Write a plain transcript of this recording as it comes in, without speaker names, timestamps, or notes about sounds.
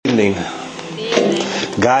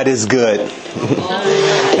evening. God is good.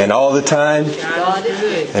 And all the time. God is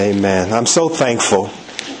good. Amen. I'm so thankful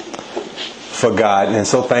for God and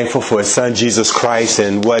so thankful for His Son Jesus Christ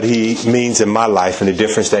and what He means in my life and the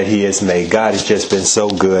difference that He has made. God has just been so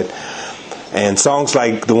good. And songs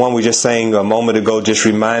like the one we just sang a moment ago just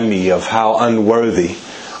remind me of how unworthy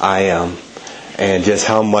I am and just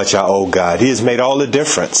how much I owe God. He has made all the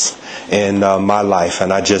difference in my life,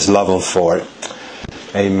 and I just love Him for it.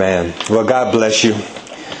 Amen. Well, God bless you.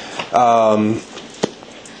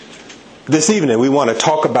 This evening we want to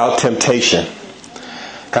talk about temptation.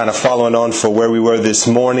 Kind of following on for where we were this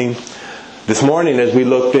morning. This morning as we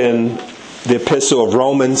looked in the epistle of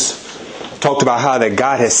Romans, talked about how that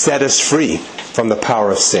God has set us free from the power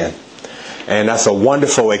of sin. And that's a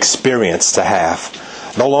wonderful experience to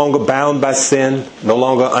have. No longer bound by sin, no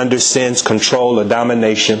longer under sin's control or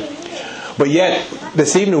domination. But yet,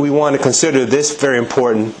 this evening we want to consider this very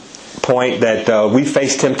important point that we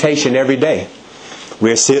face temptation every day.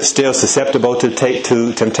 We're still susceptible to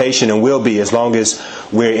temptation and will be as long as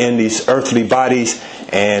we're in these earthly bodies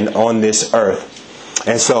and on this earth.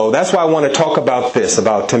 And so that's why I want to talk about this,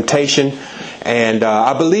 about temptation. And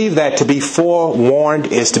I believe that to be forewarned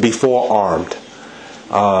is to be forearmed.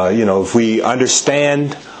 If we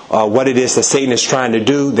understand what it is that Satan is trying to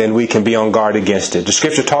do, then we can be on guard against it. The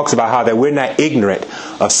scripture talks about how that we're not ignorant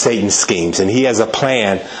of Satan's schemes, and he has a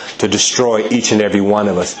plan to destroy each and every one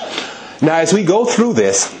of us. Now, as we go through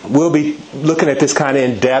this, we'll be looking at this kind of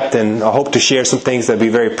in depth, and I hope to share some things that will be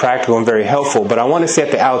very practical and very helpful. But I want to say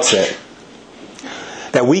at the outset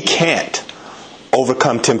that we can't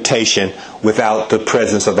overcome temptation without the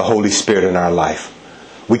presence of the Holy Spirit in our life.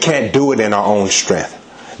 We can't do it in our own strength.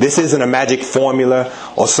 This isn't a magic formula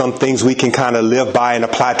or some things we can kind of live by and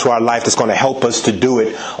apply to our life that's going to help us to do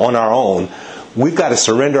it on our own. We've got to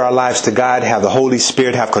surrender our lives to God, have the Holy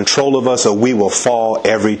Spirit have control of us, or we will fall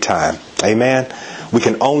every time. Amen? We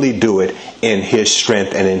can only do it in His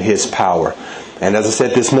strength and in His power. And as I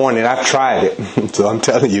said this morning, I've tried it. So I'm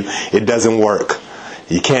telling you, it doesn't work.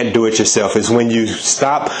 You can't do it yourself. It's when you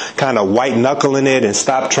stop kind of white-knuckling it and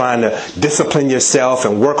stop trying to discipline yourself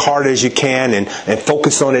and work hard as you can and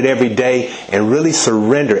focus on it every day and really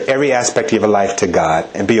surrender every aspect of your life to God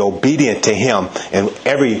and be obedient to Him in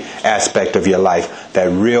every aspect of your life,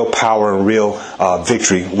 that real power and real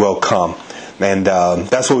victory will come. And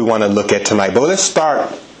that's what we want to look at tonight. But let's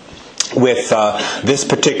start with this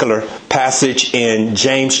particular passage in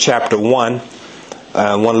James chapter 1.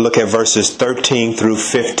 I want to look at verses 13 through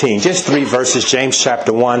 15. Just 3 verses, James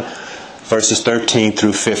chapter 1, verses 13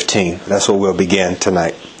 through 15. That's where we'll begin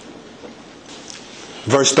tonight.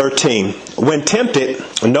 Verse 13. When tempted,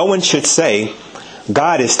 no one should say,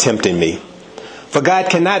 God is tempting me. For God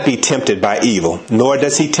cannot be tempted by evil, nor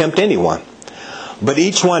does He tempt anyone. But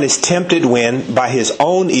each one is tempted when, by his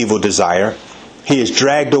own evil desire, he is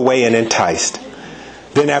dragged away and enticed.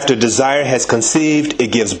 Then after desire has conceived,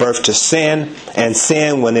 it gives birth to sin, and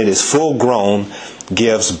sin, when it is full grown,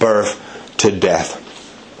 gives birth to death.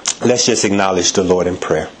 Let's just acknowledge the Lord in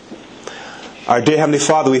prayer. Our dear Heavenly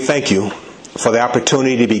Father, we thank You for the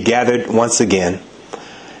opportunity to be gathered once again.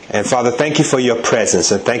 And Father, thank You for Your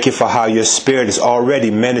presence, and thank You for how Your Spirit has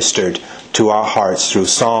already ministered to our hearts through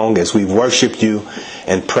song as we've worshiped You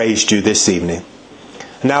and praised You this evening.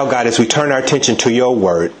 Now, God, as we turn our attention to Your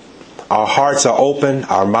Word, our hearts are open,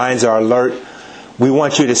 our minds are alert. We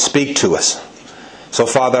want You to speak to us. So,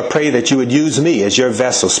 Father, I pray that You would use me as Your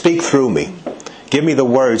vessel. Speak through me. Give me the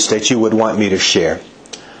words that You would want me to share.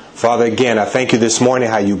 Father, again, I thank You this morning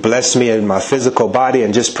how You blessed me in my physical body,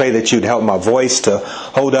 and just pray that You'd help my voice to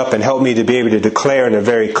hold up and help me to be able to declare in a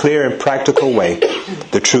very clear and practical way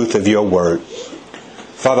the truth of Your Word.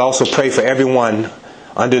 Father, I also pray for everyone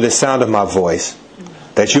under the sound of my voice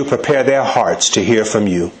that You prepare their hearts to hear from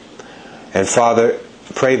You. And Father,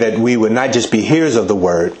 pray that we would not just be hearers of the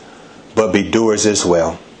Word, but be doers as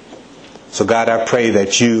well. So God, I pray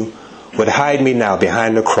that You would hide me now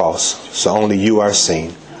behind the cross, so only You are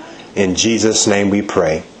seen. In Jesus' name we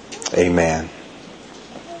pray. Amen.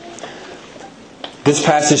 This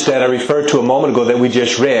passage that I referred to a moment ago that we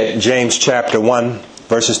just read, James chapter 1,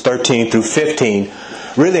 verses 13 through 15,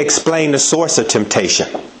 really explain the source of temptation.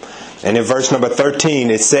 And in verse number 13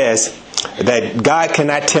 it says that God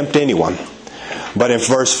cannot tempt anyone. But in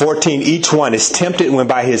verse 14, each one is tempted when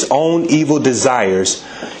by his own evil desires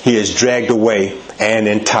he is dragged away and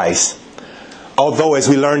enticed. Although, as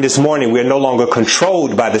we learned this morning, we are no longer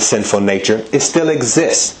controlled by the sinful nature, it still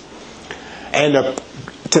exists. And the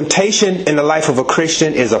temptation in the life of a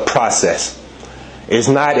Christian is a process. It's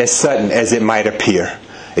not as sudden as it might appear.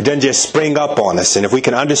 It doesn't just spring up on us. And if we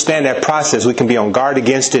can understand that process, we can be on guard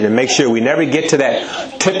against it and make sure we never get to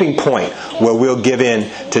that tipping point where we'll give in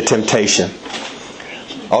to temptation.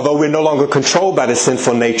 Although we're no longer controlled by the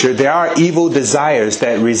sinful nature, there are evil desires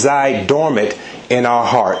that reside dormant in our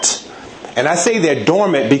hearts. And I say they're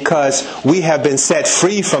dormant because we have been set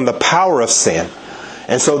free from the power of sin.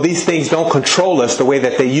 And so these things don't control us the way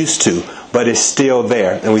that they used to, but it's still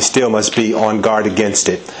there, and we still must be on guard against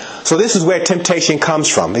it. So this is where temptation comes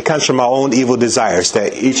from. It comes from our own evil desires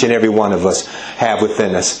that each and every one of us have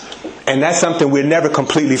within us. And that's something we're never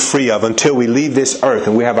completely free of until we leave this earth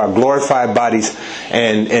and we have our glorified bodies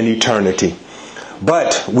and eternity.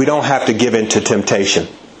 But we don't have to give in to temptation.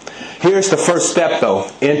 Here's the first step, though,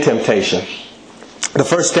 in temptation. The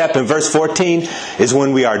first step in verse 14 is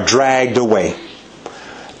when we are dragged away.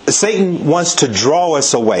 Satan wants to draw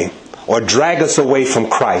us away or drag us away from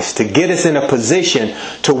Christ, to get us in a position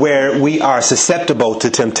to where we are susceptible to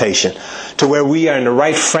temptation, to where we are in the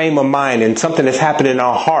right frame of mind and something that's happened in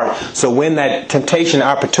our heart. So when that temptation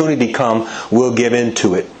opportunity comes, we'll give in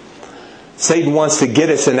to it. Satan wants to get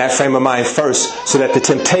us in that frame of mind first so that the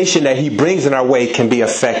temptation that he brings in our way can be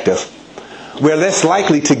effective. We're less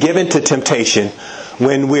likely to give in to temptation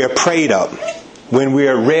when we're prayed up, when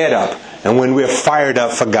we're read up, and when we're fired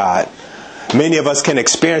up for God. Many of us can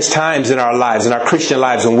experience times in our lives, in our Christian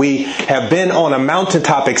lives, when we have been on a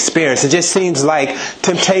mountaintop experience. It just seems like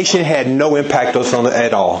temptation had no impact on us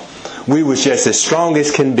at all. We was just as strong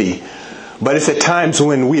as can be. But it's at times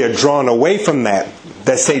when we are drawn away from that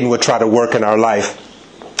Satan will try to work in our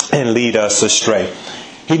life and lead us astray.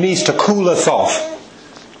 He needs to cool us off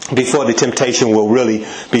before the temptation will really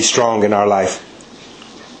be strong in our life.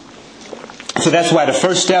 So that's why the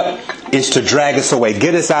first step is to drag us away,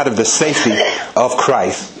 get us out of the safety of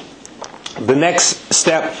Christ. The next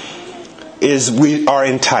step is we are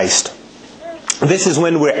enticed. This is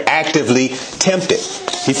when we're actively tempted.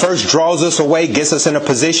 He first draws us away, gets us in a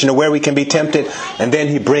position where we can be tempted, and then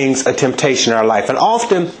he brings a temptation in our life. And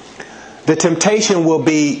often the temptation will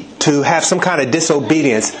be to have some kind of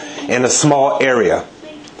disobedience in a small area.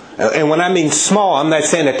 And when I mean small, I'm not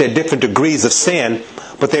saying that there are different degrees of sin,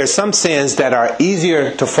 but there are some sins that are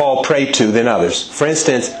easier to fall prey to than others. For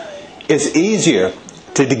instance, it's easier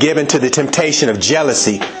to give into the temptation of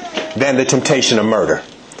jealousy than the temptation of murder.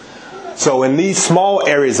 So in these small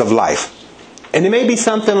areas of life, and it may be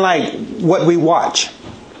something like what we watch,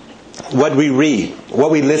 what we read,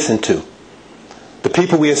 what we listen to, the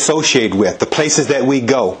people we associate with, the places that we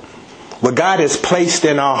go, where God has placed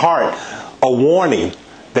in our heart a warning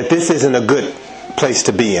that this isn't a good place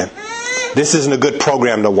to be in. This isn't a good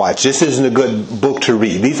program to watch. This isn't a good book to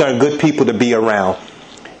read. These aren't good people to be around.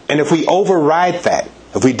 And if we override that,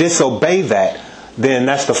 if we disobey that, then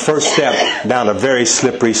that's the first step down a very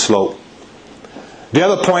slippery slope. The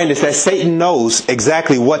other point is that Satan knows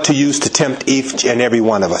exactly what to use to tempt each and every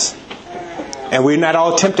one of us. And we're not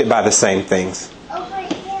all tempted by the same things.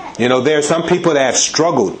 You know, there are some people that have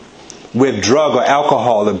struggled with drug or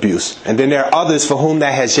alcohol abuse. And then there are others for whom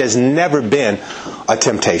that has just never been a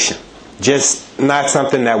temptation. Just not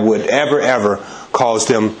something that would ever cause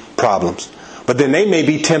them problems. But then they may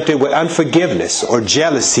be tempted with unforgiveness or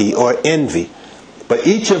jealousy or envy. But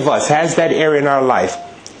each of us has that area in our life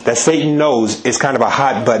that Satan knows is kind of a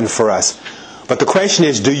hot button for us. But the question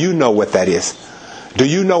is, do you know what that is? Do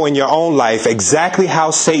you know in your own life exactly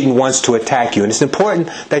how Satan wants to attack you? And it's important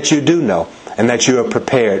that you do know and that you are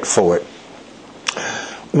prepared for it.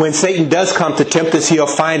 When Satan does come to tempt us, he'll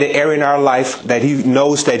find an area in our life that he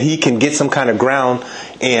knows that he can get some kind of ground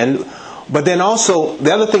in. But then also,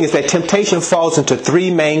 the other thing is that temptation falls into three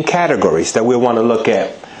main categories that we'll want to look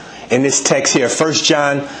at in this text here. 1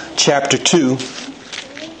 John chapter 2,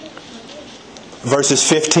 verses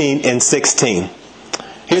 15 and 16.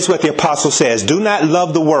 Here's what the apostle says. Do not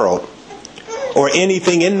love the world or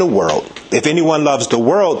anything in the world. If anyone loves the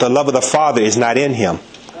world, the love of the Father is not in him.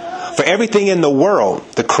 For everything in the world,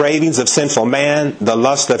 the cravings of sinful man, the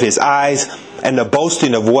lust of his eyes, and the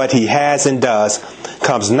boasting of what he has and does,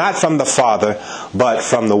 comes not from the Father, but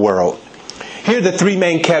from the world. Here are the three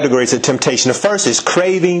main categories of temptation. The first is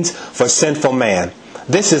cravings for sinful man.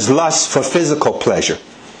 This is lust for physical pleasure.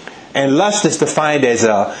 And lust is defined as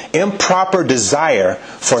an improper desire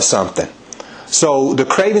for something. So the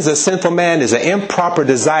cravings of sinful man is an improper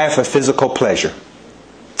desire for physical pleasure.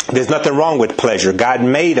 There's nothing wrong with pleasure. God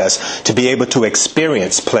made us to be able to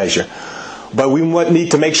experience pleasure. But we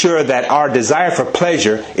need to make sure that our desire for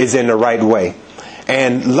pleasure is in the right way.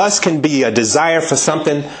 And lust can be a desire for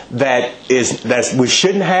something that we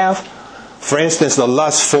shouldn't have. For instance, the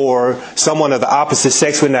lust for someone of the opposite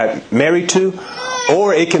sex we're not married to.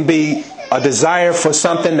 Or it can be a desire for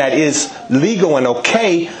something that is legal and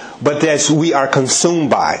okay, but that we are consumed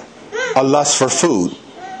by. A lust for food.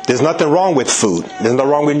 There's nothing wrong with food. There's nothing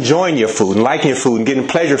wrong with enjoying your food and liking your food and getting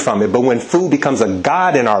pleasure from it. But when food becomes a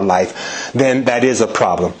god in our life, then that is a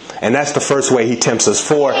problem. And that's the first way he tempts us,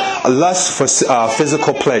 for a lust for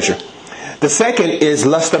physical pleasure. The second is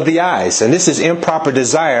lust of the eyes. And this is improper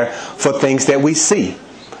desire for things that we see.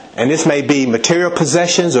 And this may be material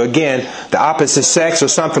possessions, or again, the opposite sex or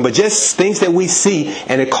something, but just things that we see,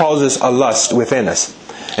 and it causes a lust within us.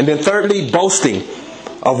 And then thirdly, boasting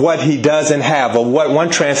of what he doesn't have, or what one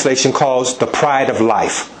translation calls the pride of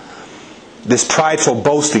life. This prideful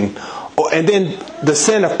boasting. And then the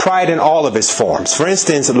sin of pride in all of its forms. For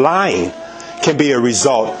instance, lying can be a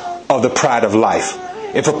result of the pride of life.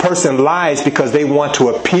 If a person lies because they want to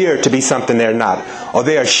appear to be something they're not, or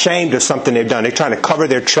they're ashamed of something they've done, they're trying to cover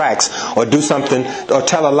their tracks, or do something, or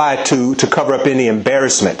tell a lie to cover up any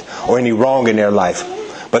embarrassment or any wrong in their life.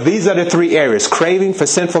 But these are the three areas: craving for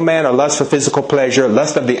sinful man, or lust for physical pleasure,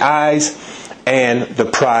 lust of the eyes, and the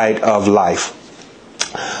pride of life.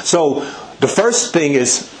 So the first thing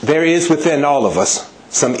is, there is within all of us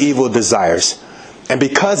some evil desires. And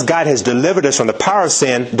because God has delivered us from the power of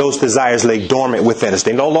sin, those desires lay dormant within us.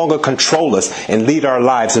 They no longer control us and lead our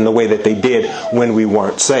lives in the way that they did when we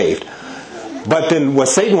weren't saved. But then what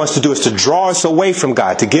Satan wants to do is to draw us away from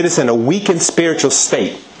God, to get us in a weakened spiritual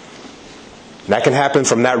state. That can happen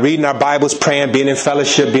from not reading our Bibles, praying, being in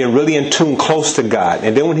fellowship, being really in tune, close to God.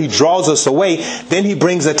 And then when he draws us away, then he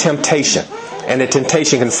brings a temptation. And the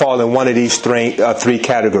temptation can fall in one of these three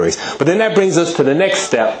categories. But then that brings us to the next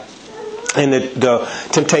step in the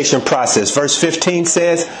temptation process. Verse 15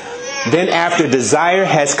 says, "Then after desire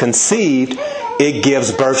has conceived, it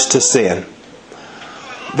gives birth to sin."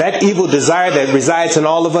 That evil desire that resides in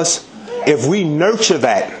all of us, if we nurture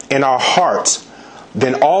that in our hearts,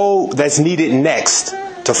 then all that's needed next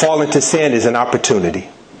to fall into sin is an opportunity.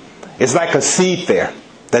 It's like a seed there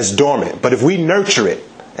that's dormant. But if we nurture it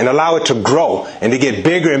and allow it to grow and to get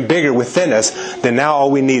bigger and bigger within us, then now all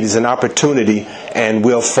we need is an opportunity, and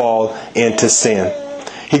we'll fall into sin.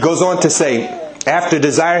 He goes on to say, after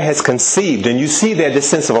desire has conceived, and you see there this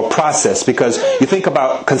sense of a process, because you think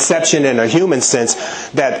about conception in a human sense,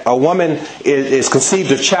 that a woman is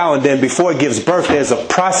conceived a child, and then before it gives birth, there's a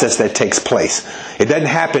process that takes place. It doesn't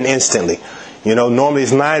happen instantly. Normally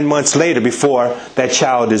it's 9 months later before that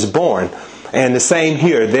child is born. And the same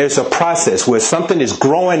here, there's a process where something is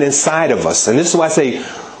growing inside of us. And this is why I say,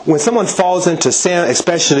 when someone falls into sin,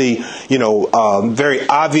 especially, very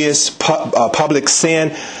obvious public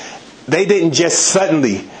sin, they didn't just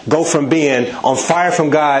suddenly go from being on fire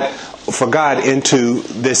for God into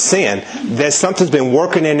this sin. There's something's been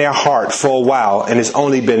working in their heart for a while, and it's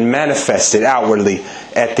only been manifested outwardly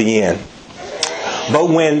at the end. But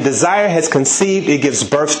when desire has conceived, it gives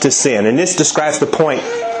birth to sin. And this describes the point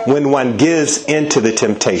when one gives into the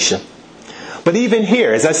temptation. But even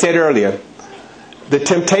here, as I said earlier, the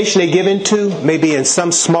temptation they give into may be in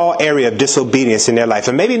some small area of disobedience in their life,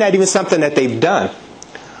 and maybe not even something that they've done.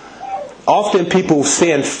 Often people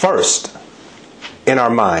sin first in our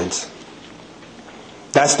minds.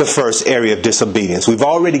 That's the first area of disobedience. We've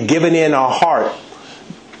already given in our heart,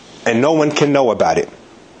 and no one can know about it.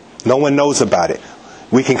 No one knows about it.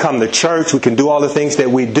 We can come to church, we can do all the things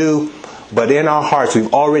that we do, but in our hearts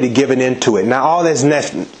we've already given into it. Now all that's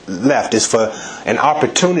left is for an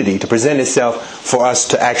opportunity to present itself for us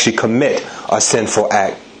to actually commit a sinful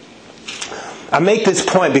act. I make this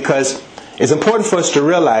point because it's important for us to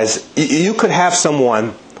realize you could have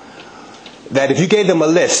someone that if you gave them a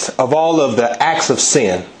list of all of the acts of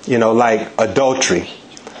sin, like adultery,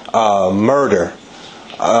 murder,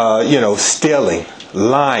 stealing,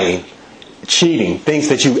 lying, cheating, things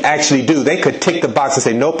that you actually do, they could tick the box and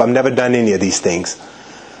say, nope, I've never done any of these things.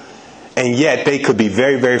 And yet they could be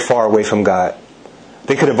very, very far away from God.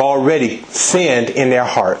 They could have already sinned in their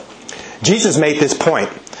heart. Jesus made this point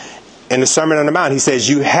in the Sermon on the Mount. He says,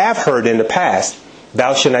 you have heard in the past,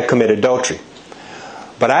 thou shalt not commit adultery.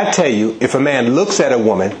 But I tell you, if a man looks at a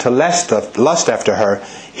woman to lust after her,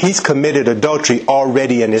 he's committed adultery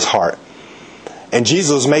already in his heart. And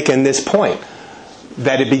Jesus was making this point,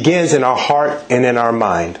 that it begins in our heart and in our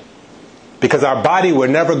mind. Because our body will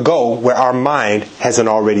never go where our mind hasn't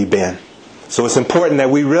already been. So it's important that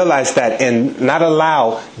we realize that and not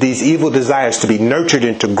allow these evil desires to be nurtured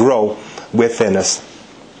and to grow within us.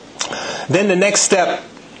 Then the next step,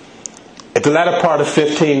 at the latter part of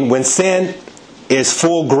 15, when sin is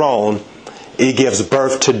full grown, it gives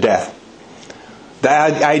birth to death. The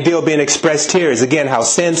ideal being expressed here is again how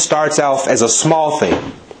sin starts off as a small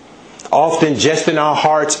thing, often just in our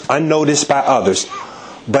hearts, unnoticed by others.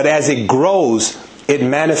 But as it grows, it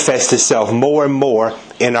manifests itself more and more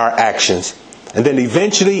in our actions. And then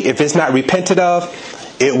eventually, if it's not repented of,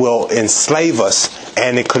 it will enslave us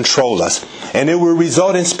and it control us. And it will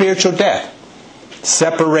result in spiritual death.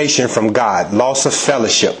 Separation from God, loss of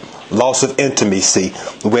fellowship, loss of intimacy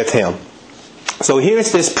with Him. So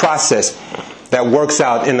here's this process that works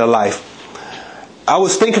out in the life. I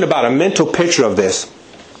was thinking about a mental picture of this.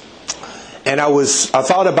 And I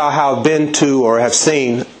thought about how I've been to or have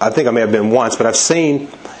seen, I think I may have been once, but I've seen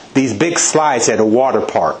these big slides at a water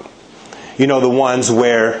park. You know, the ones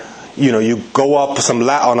where, you go up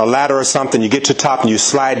on a ladder or something, you get to the top and you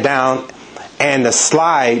slide down, and the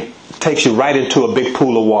slide takes you right into a big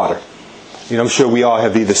pool of water. I'm sure we all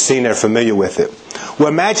have either seen or familiar with it. Well,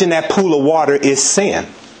 imagine that pool of water is sin.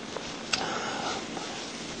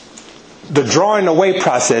 The drawing away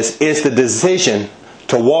process is the decision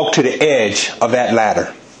to walk to the edge of that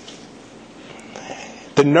ladder.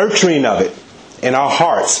 The nurturing of it in our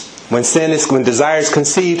hearts, when desire is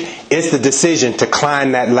conceived, is the decision to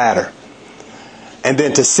climb that ladder. And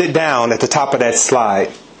then to sit down at the top of that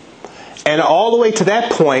slide. And all the way to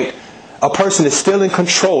that point, a person is still in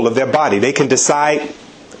control of their body. They can decide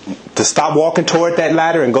to stop walking toward that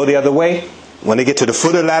ladder and go the other way. When they get to the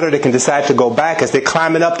foot of the ladder, they can decide to go back. As they're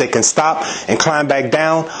climbing up, they can stop and climb back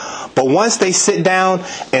down. But once they sit down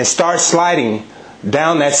and start sliding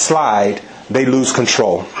down that slide, they lose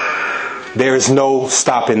control. There is no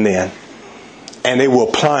stopping then. And they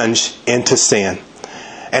will plunge into sin.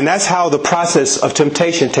 And that's how the process of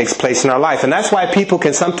temptation takes place in our life. And that's why people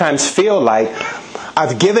can sometimes feel like,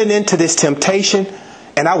 I've given in to this temptation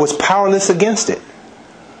and I was powerless against it.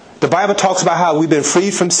 The Bible talks about how we've been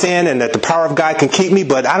freed from sin and that the power of God can keep me,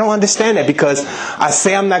 but I don't understand that because I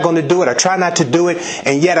say I'm not going to do it. I try not to do it,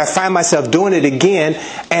 and yet I find myself doing it again.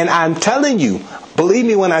 And I'm telling you, believe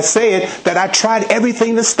me when I say it, that I tried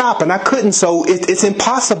everything to stop and I couldn't, so it's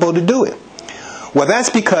impossible to do it. Well,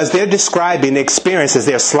 that's because they're describing the experience as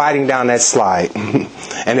they're sliding down that slide.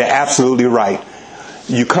 And they're absolutely right.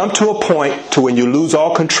 You come to a point to when you lose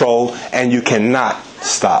all control and you cannot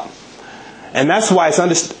stop. And that's why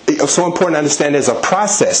it's so important to understand there's a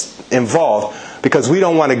process involved, because we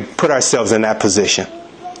don't want to put ourselves in that position.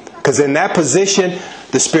 Because in that position,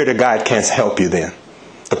 the Spirit of God can't help you then.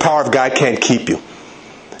 The power of God can't keep you.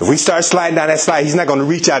 If we start sliding down that slide, He's not going to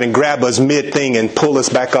reach out and grab us mid-thing and pull us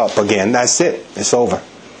back up again. That's it. It's over.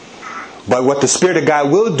 But what the Spirit of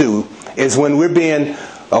God will do is when we're being,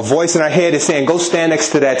 a voice in our head is saying, go stand next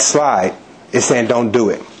to that slide, it's saying, don't do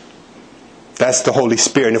it. That's the Holy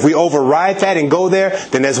Spirit. And if we override that and go there,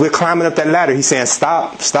 then as we're climbing up that ladder, He's saying,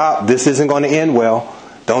 stop. This isn't going to end well.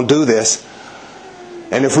 Don't do this.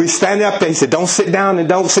 And if we stand up there, He said, don't sit down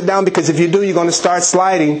because if you do, you're going to start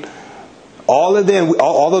sliding. All of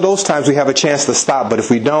those times we have a chance to stop. But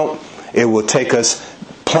if we don't, it will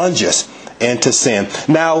plunge us into sin.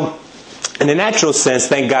 Now, in the natural sense,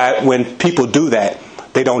 thank God, when people do that,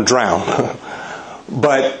 they don't drown.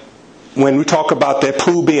 But when we talk about that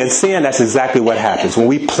pool being sin, that's exactly what happens. When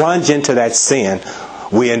we plunge into that sin,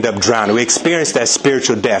 we end up drowning. We experience that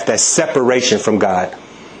spiritual death, that separation from God,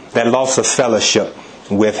 that loss of fellowship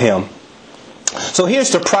with Him. So here's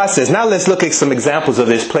the process. Now let's look at some examples of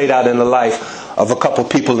this played out in the life of a couple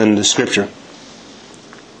people in the Scripture.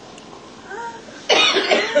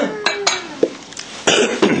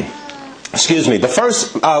 Excuse me. The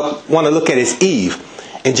first I want to look at is Eve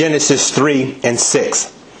in Genesis 3 and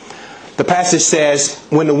 6. The passage says,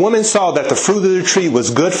 when the woman saw that the fruit of the tree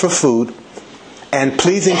was good for food and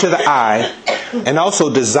pleasing to the eye and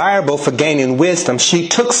also desirable for gaining wisdom, she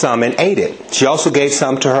took some and ate it. She also gave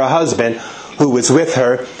some to her husband who was with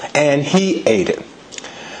her, and he ate it.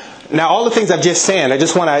 Now, all the things I've just said, I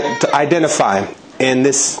just want to identify in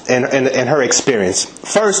her experience.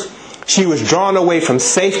 First, she was drawn away from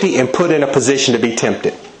safety and put in a position to be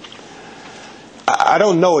tempted. I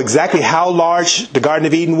don't know exactly how large the Garden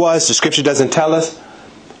of Eden was. The Scripture doesn't tell us.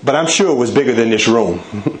 But I'm sure it was bigger than this room.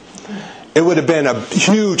 It would have been a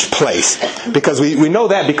huge place. Because we know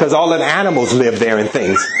that because all of the animals live there and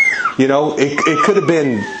things. It could have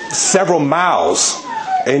been several miles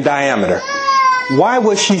in diameter. Why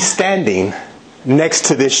was she standing next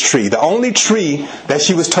to this tree? The only tree that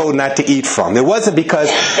she was told not to eat from. It wasn't because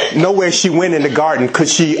nowhere she went in the garden could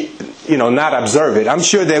she not observe it. I'm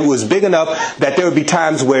sure that it was big enough that there would be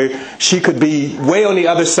times where she could be way on the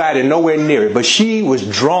other side and nowhere near it. But she was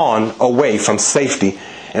drawn away from safety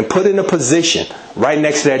and put in a position right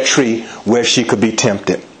next to that tree where she could be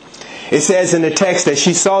tempted. It says in the text that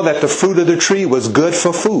she saw that the fruit of the tree was good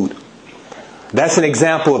for food. That's an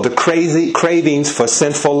example of the crazy cravings for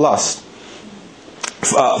sinful lust.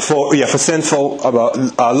 for sinful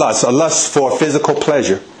lust, a lust for physical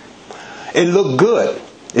pleasure. It looked good.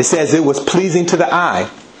 It says it was pleasing to the eye.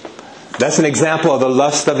 That's an example of the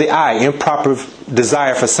lust of the eye, improper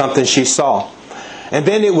desire for something she saw. And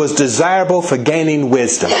then it was desirable for gaining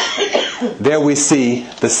wisdom. There we see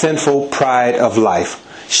the sinful pride of life.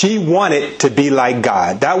 She wanted to be like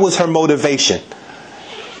God. That was her motivation.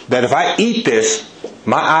 That if I eat this,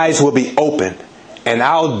 my eyes will be open and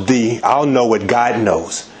I'll know what God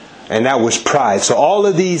knows. And that was pride. So all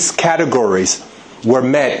of these categories were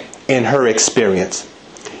met in her experience.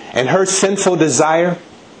 And her sinful desire,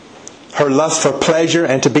 her lust for pleasure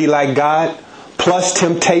and to be like God, plus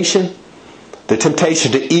temptation, the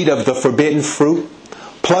temptation to eat of the forbidden fruit,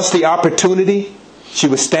 plus the opportunity, she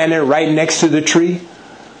was standing right next to the tree,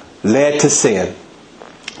 led to sin.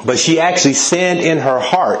 But she actually sinned in her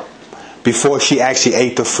heart before she actually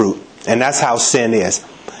ate the fruit. And that's how sin is.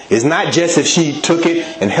 It's not just if she took it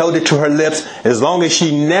and held it to her lips, as long as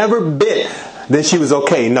she never bit, then she was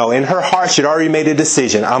okay. No, in her heart she had already made a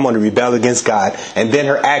decision. I'm going to rebel against God. And then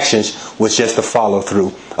her actions was just a follow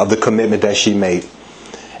through of the commitment that she made.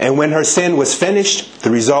 And when her sin was finished, the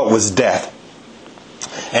result was death.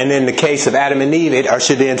 And in the case of Adam and Eve, it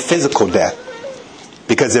ushered in physical death.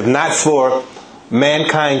 Because if not for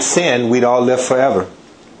mankind's sin, we'd all live forever.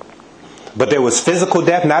 But there was physical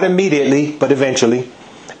death, not immediately, but eventually,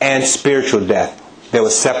 and spiritual death. There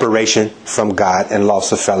was separation from God and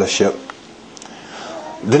loss of fellowship.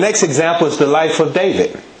 The next example is the life of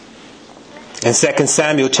David. In 2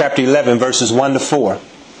 Samuel chapter 11, verses 1 to 4.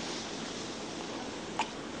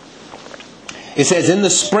 It says, in the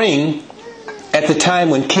spring, at the time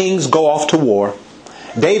when kings go off to war,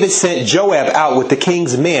 David sent Joab out with the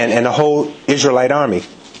king's men and the whole Israelite army.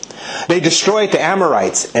 They destroyed the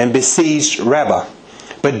Amorites and besieged Rabbah,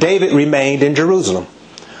 but David remained in Jerusalem.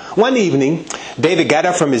 One evening, David got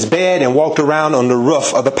up from his bed and walked around on the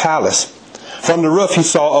roof of the palace. From the roof, he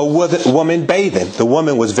saw a woman bathing. The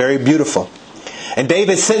woman was very beautiful. And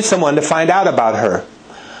David sent someone to find out about her.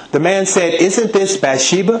 The man said, isn't this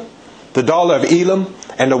Bathsheba, the daughter of Elam,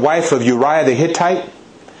 and the wife of Uriah the Hittite?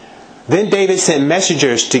 Then David sent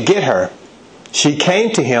messengers to get her. She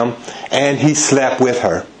came to him, and he slept with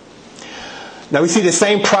her. Now we see the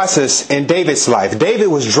same process in David's life. David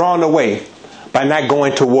was drawn away by not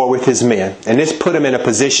going to war with his men. And this put him in a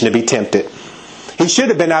position to be tempted. He should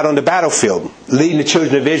have been out on the battlefield, leading the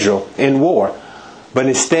children of Israel in war. But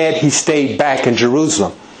instead, he stayed back in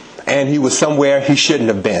Jerusalem. And he was somewhere he shouldn't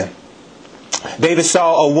have been. David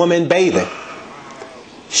saw a woman bathing.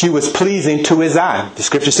 She was pleasing to his eye. The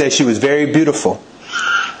scripture says she was very beautiful.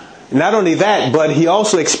 Not only that, but he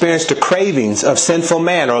also experienced the cravings of sinful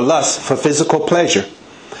man or lust for physical pleasure.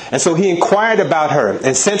 And so he inquired about her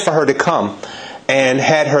and sent for her to come and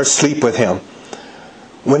had her sleep with him.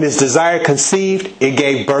 When his desire conceived, it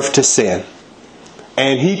gave birth to sin.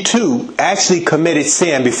 And he too actually committed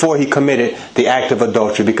sin before he committed the act of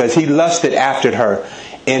adultery, because he lusted after her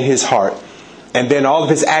in his heart. And then all of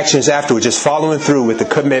his actions afterwards, just following through with the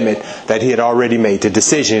commitment that he had already made, the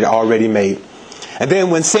decision he had already made. And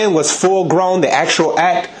then when sin was full grown, the actual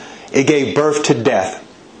act, it gave birth to death.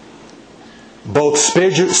 Both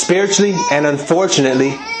spiritually and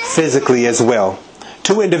unfortunately, physically as well.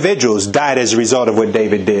 2 individuals died as a result of what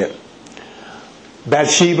David did.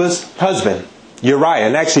 Bathsheba's husband, Uriah,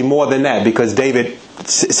 and actually more than that, because David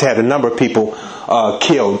had a number of people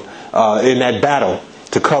killed in that battle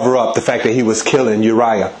to cover up the fact that he was killing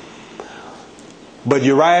Uriah. But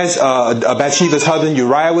Bathsheba's husband,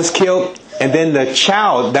 Uriah, was killed. And then the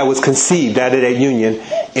child that was conceived out of that union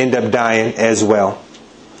ended up dying as well.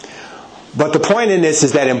 But the point in this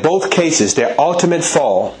is that in both cases, their ultimate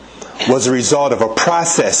fall was a result of a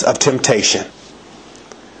process of temptation.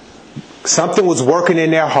 Something was working in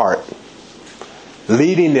their heart,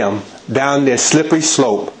 leading them down this slippery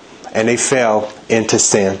slope, and they fell into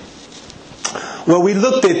sin. Well, we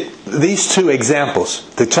looked at these 2 examples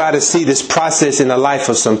to try to see this process in the life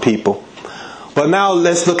of some people. But now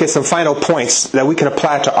let's look at some final points that we can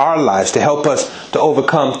apply to our lives to help us to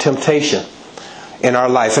overcome temptation in our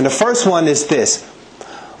life. And the first one is this.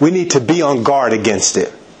 We need to be on guard against it.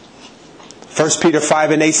 1 Peter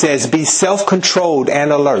 5:8 says, be self-controlled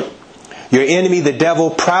and alert. Your enemy, the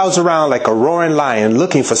devil, prowls around like a roaring lion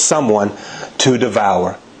looking for someone to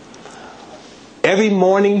devour. Every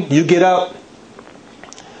morning you get up,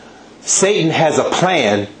 Satan has a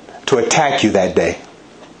plan to attack you that day.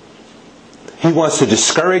 He wants to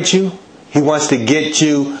discourage you. He wants to get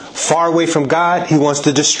you far away from God. He wants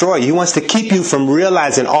to destroy you. He wants to keep you from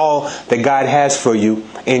realizing all that God has for you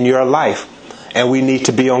in your life. And we need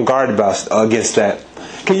to be on guard against that.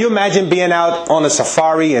 Can you imagine being out on a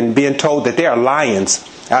safari and being told that there are lions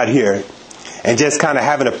out here and just kind of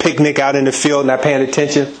having a picnic out in the field, not paying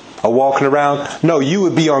attention or walking around? No, you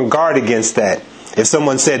would be on guard against that. If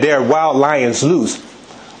someone said there are wild lions loose,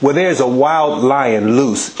 well, there's a wild lion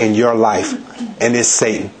loose in your life, and it's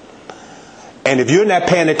Satan. And if you're not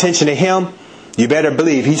paying attention to him, you better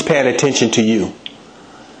believe he's paying attention to you.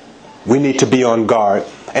 We need to be on guard.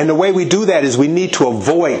 And the way we do that is we need to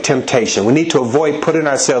avoid temptation. We need to avoid putting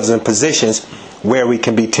ourselves in positions where we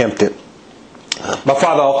can be tempted. My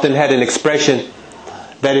father often had an expression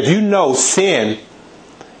that if you know sin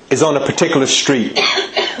is on a particular street,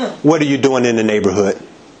 what are you doing in the neighborhood?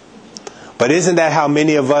 But isn't that how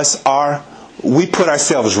many of us are? We put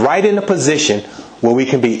ourselves right in a position where we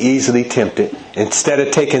can be easily tempted instead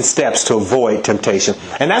of taking steps to avoid temptation.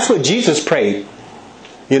 And that's what Jesus prayed,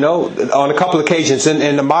 on a couple of occasions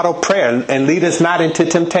in the model prayer, and lead us not into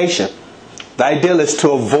temptation. The ideal is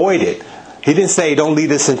to avoid it. He didn't say don't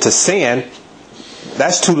lead us into sin.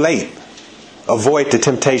 That's too late. Avoid the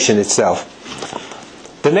temptation itself.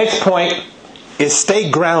 The next point is stay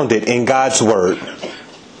grounded in God's Word.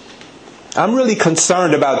 I'm really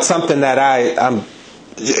concerned about something that I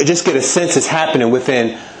just get a sense is happening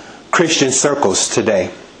within Christian circles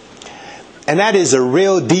today. And that is a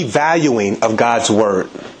real devaluing of God's Word.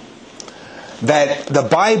 That the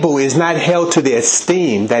Bible is not held to the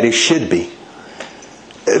esteem that it should be.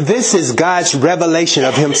 This is God's revelation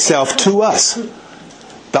of Himself to us.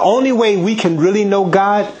 The only way we can really know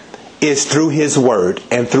God is through His Word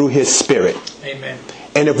and through His Spirit. Amen.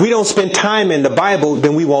 And if we don't spend time in the Bible,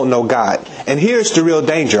 then we won't know God. And here's the real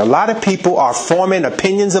danger. A lot of people are forming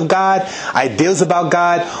opinions of God, ideas about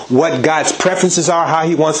God, what God's preferences are, how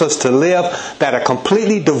He wants us to live, that are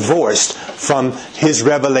completely divorced from His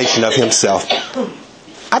revelation of Himself.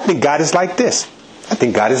 I think God is like this. I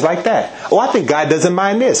think God is like that. Oh, I think God doesn't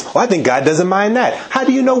mind this. Oh, I think God doesn't mind that. How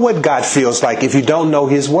do you know what God feels like if you don't know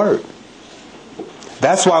His Word?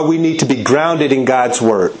 That's why we need to be grounded in God's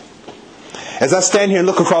Word. As I stand here and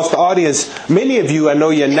look across the audience, many of you, I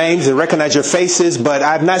know your names and recognize your faces, but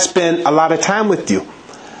I've not spent a lot of time with you.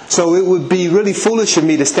 So it would be really foolish of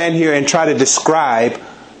me to stand here and try to describe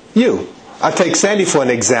you. I'll take Sandy for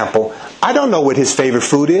an example. I don't know what his favorite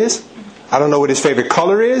food is. I don't know what his favorite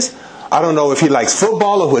color is. I don't know if he likes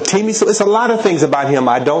football or what team he's. So it's a lot of things about him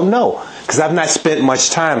I don't know because I've not spent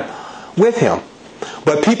much time with him.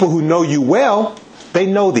 But people who know you well, they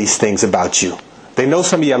know these things about you. They know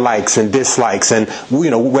some of your likes and dislikes and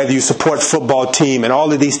whether you support football team and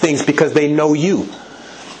all of these things because they know you.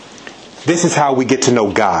 This is how we get to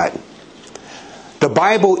know God. The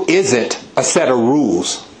Bible isn't a set of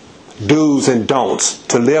rules, do's and don'ts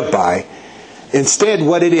to live by. Instead,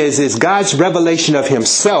 what it is God's revelation of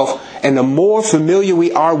Himself. And the more familiar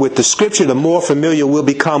we are with the Scripture, the more familiar we'll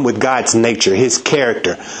become with God's nature, His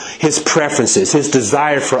character, His preferences, His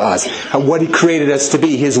desire for us, what He created us to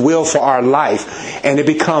be, His will for our life. And it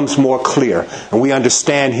becomes more clear. And we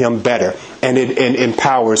understand Him better. And it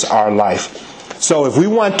empowers our life. So if we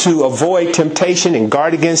want to avoid temptation and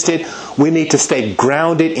guard against it, we need to stay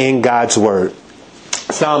grounded in God's Word.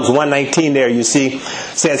 Psalms 119 there, you see,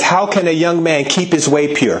 says, how can a young man keep his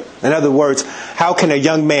way pure? In other words, how can a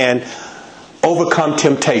young man overcome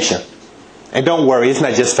temptation? And don't worry, it's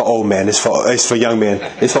not just for old men. It's for young men.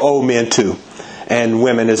 It's for old men too. And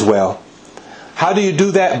women as well. How do you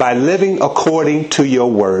do that? By living according to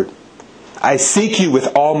your word. I seek you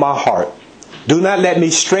with all my heart. Do not let me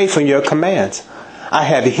stray from your commands. I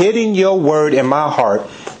have hidden your word in my heart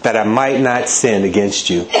that I might not sin against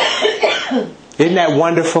you. Isn't that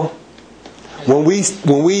wonderful? When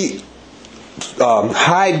we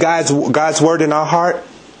hide God's word in our heart,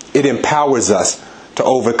 it empowers us to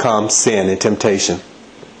overcome sin and temptation.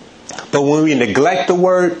 But when we neglect the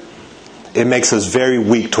word, it makes us very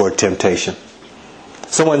weak toward temptation.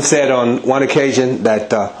 Someone said on one occasion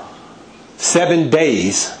that 7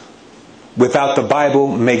 days without the Bible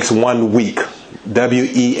makes 1 week.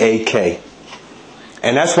 W-E-A-K.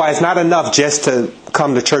 And that's why it's not enough just to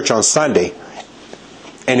come to church on Sunday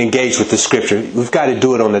and engage with the Scripture. We've got to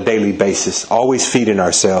do it on a daily basis, always feeding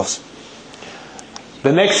ourselves.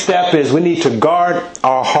 The next step is we need to guard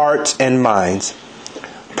our hearts and minds.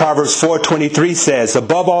 Proverbs 4:23 says,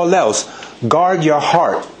 above all else, guard your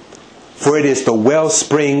heart, for it is the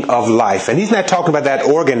wellspring of life. And he's not talking about that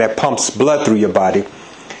organ that pumps blood through your body.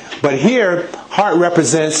 But here, heart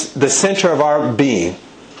represents the center of our being,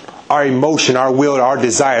 our emotion, our will, our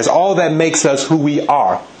desires, all that makes us who we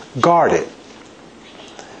are. Guard it.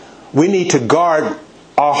 We need to guard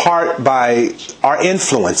our heart by our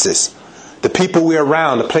influences. the people we're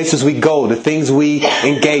around, the places we go, the things we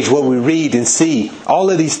engage, what we read and see, all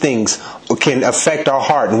of these things can affect our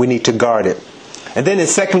heart, and we need to guard it. And then in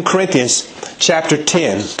 2 Corinthians chapter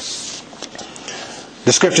 10,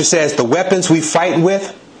 the scripture says, the weapons we fight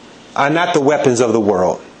with are not the weapons of the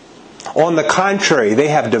world. On the contrary, they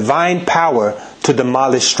have divine power to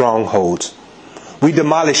demolish strongholds. We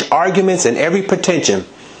demolish arguments and every pretension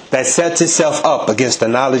that sets itself up against the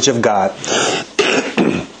knowledge of God.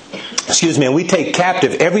 Excuse me. And we take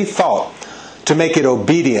captive every thought to make it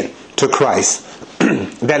obedient to Christ.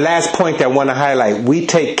 That last point that I want to highlight. We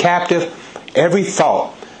take captive every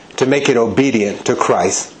thought to make it obedient to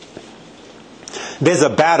Christ. There's a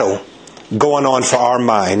battle going on for our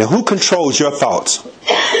mind. And who controls your thoughts?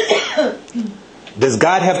 Does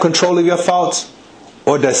God have control of your thoughts?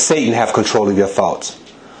 Or does Satan have control of your thoughts?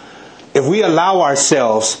 If we allow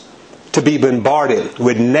ourselves to be bombarded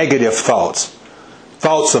with negative thoughts,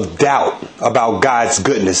 thoughts of doubt about God's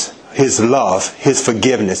goodness, His love, His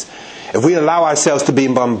forgiveness, if we allow ourselves to be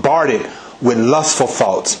bombarded with lustful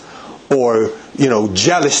thoughts, or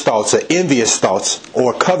jealous thoughts, or envious thoughts,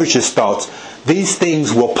 or covetous thoughts, these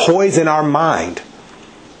things will poison our mind.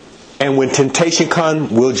 And when temptation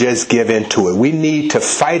comes, we'll just give in to it. We need to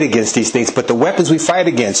fight against these things. But the weapons we fight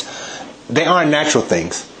against, they aren't natural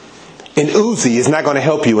things. An Uzi is not going to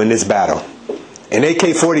help you in this battle. An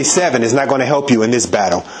AK-47 is not going to help you in this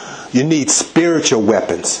battle. You need spiritual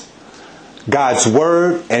weapons. God's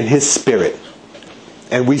Word and His Spirit.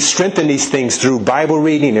 And we strengthen these things through Bible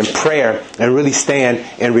reading and prayer, and really stand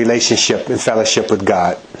in relationship and fellowship with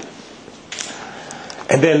God.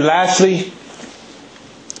 And then lastly,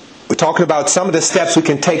 we're talking about some of the steps we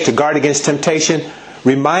can take to guard against temptation.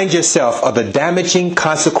 Remind yourself of the damaging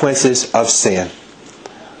consequences of sin.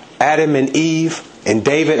 Adam and Eve and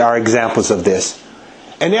David are examples of this.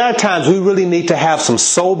 And there are times we really need to have a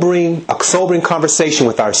sobering conversation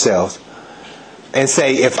with ourselves and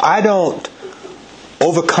say, if I don't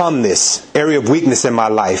overcome this area of weakness in my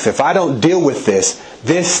life, if I don't deal with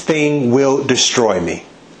this thing will destroy me.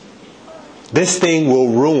 This thing will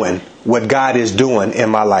ruin what God is doing in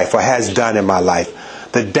my life, or has done in my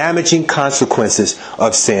life. The damaging consequences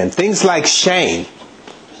of sin. Things like shame,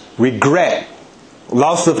 regret,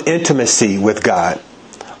 loss of intimacy with God,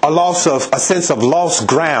 a sense of lost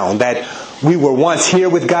ground, that we were once here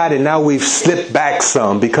with God and now we've slipped back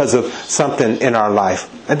some because of something in our life.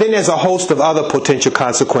 And then there's a host of other potential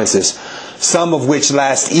consequences, some of which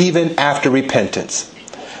last even after repentance.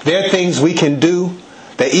 There are things we can do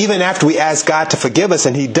that even after we ask God to forgive us,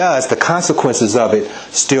 and He does, the consequences of it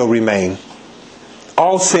still remain.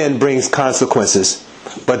 All sin brings consequences,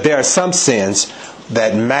 but there are some sins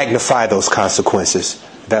that magnify those consequences,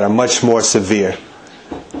 that are much more severe.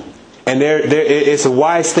 And it's a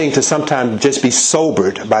wise thing to sometimes just be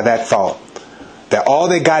sobered by that thought, that all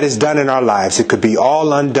that God has done in our lives, it could be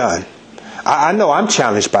all undone. I know I'm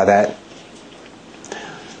challenged by that.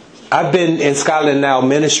 I've been in Scotland now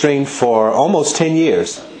ministering for almost 10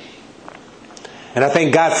 years. And I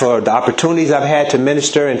thank God for the opportunities I've had to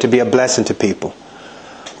minister and to be a blessing to people.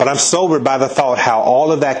 But I'm sobered by the thought how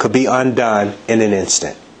all of that could be undone in an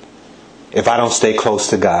instant if I don't stay close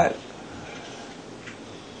to God.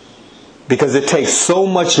 Because it takes so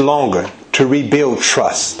much longer to rebuild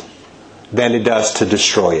trust than it does to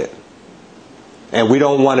destroy it. And we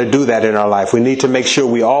don't want to do that in our life. We need to make sure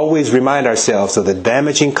we always remind ourselves of the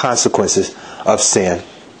damaging consequences of sin.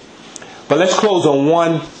 But let's close on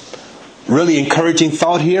one really encouraging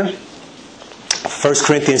thought here. 1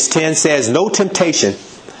 Corinthians 10 says, no temptation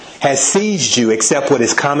has seized you except what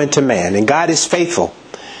is common to man. And God is faithful.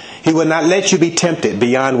 He will not let you be tempted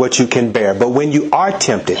beyond what you can bear. But when you are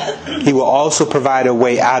tempted, He will also provide a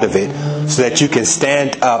way out of it so that you can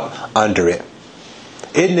stand up under it.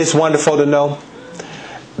 Isn't this wonderful to know?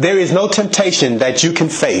 There is no temptation that you can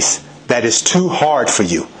face that is too hard for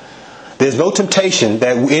you. There's no temptation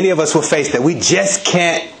that any of us will face that we just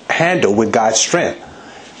can't handle with God's strength.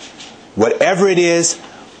 Whatever it is,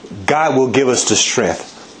 God will give us the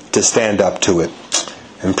strength to stand up to it.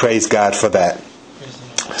 And praise God for that.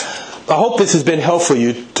 I hope this has been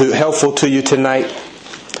helpful to you tonight.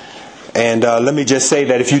 And let me just say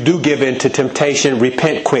that if you do give in to temptation,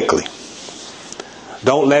 repent quickly.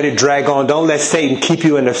 Don't let it drag on. Don't let Satan keep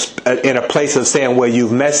you in a place of saying, well,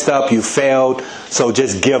 you've messed up, you failed, so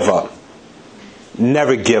just give up.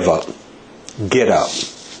 Never give up. Get up.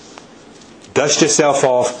 Dust yourself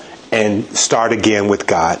off and start again with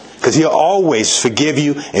God. Because He'll always forgive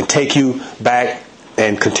you and take you back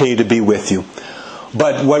and continue to be with you.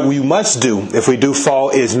 But what we must do if we do fall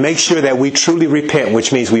is make sure that we truly repent,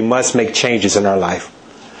 which means we must make changes in our life.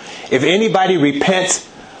 If anybody repents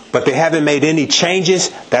but they haven't made any changes,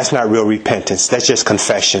 that's not real repentance. That's just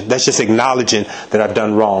confession. That's just acknowledging that I've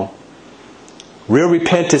done wrong. Real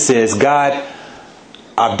repentance is, God,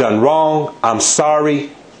 I've done wrong, I'm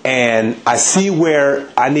sorry, and I see where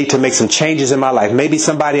I need to make some changes in my life. Maybe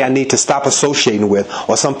somebody I need to stop associating with,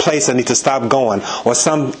 or some place I need to stop going, or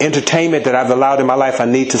some entertainment that I've allowed in my life I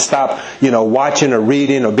need to stop, watching or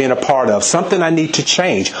reading or being a part of. Something I need to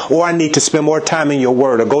change, or I need to spend more time in your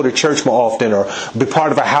word, or go to church more often, or be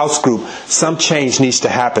part of a house group. Some change needs to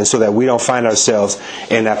happen so that we don't find ourselves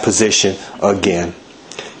in that position again.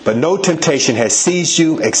 But no temptation has seized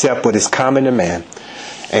you except what is common to man.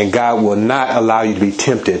 And God will not allow you to be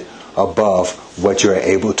tempted above what you are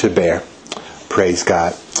able to bear. Praise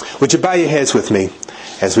God. Would you bow your heads with me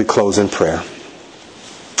as we close in prayer?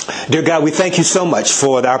 Dear God, we thank you so much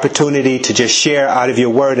for the opportunity to just share out of your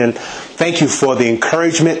word. And thank you for the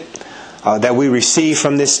encouragement that we receive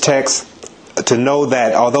from this text, to know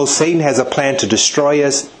that although Satan has a plan to destroy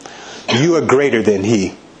us, you are greater than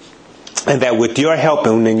he. And that with your help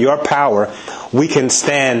and in your power, we can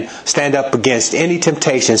stand up against any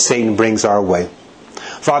temptation Satan brings our way.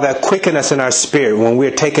 Father, quicken us in our spirit when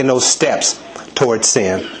we're taking those steps towards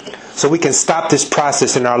sin, so we can stop this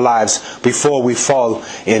process in our lives before we fall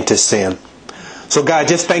into sin. So God,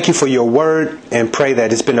 just thank you for your word, and pray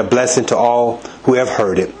that it's been a blessing to all who have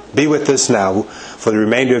heard it. Be with us now for the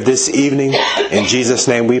remainder of this evening. In Jesus'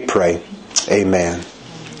 name we pray. Amen.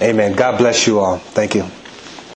 Amen. God bless you all. Thank you.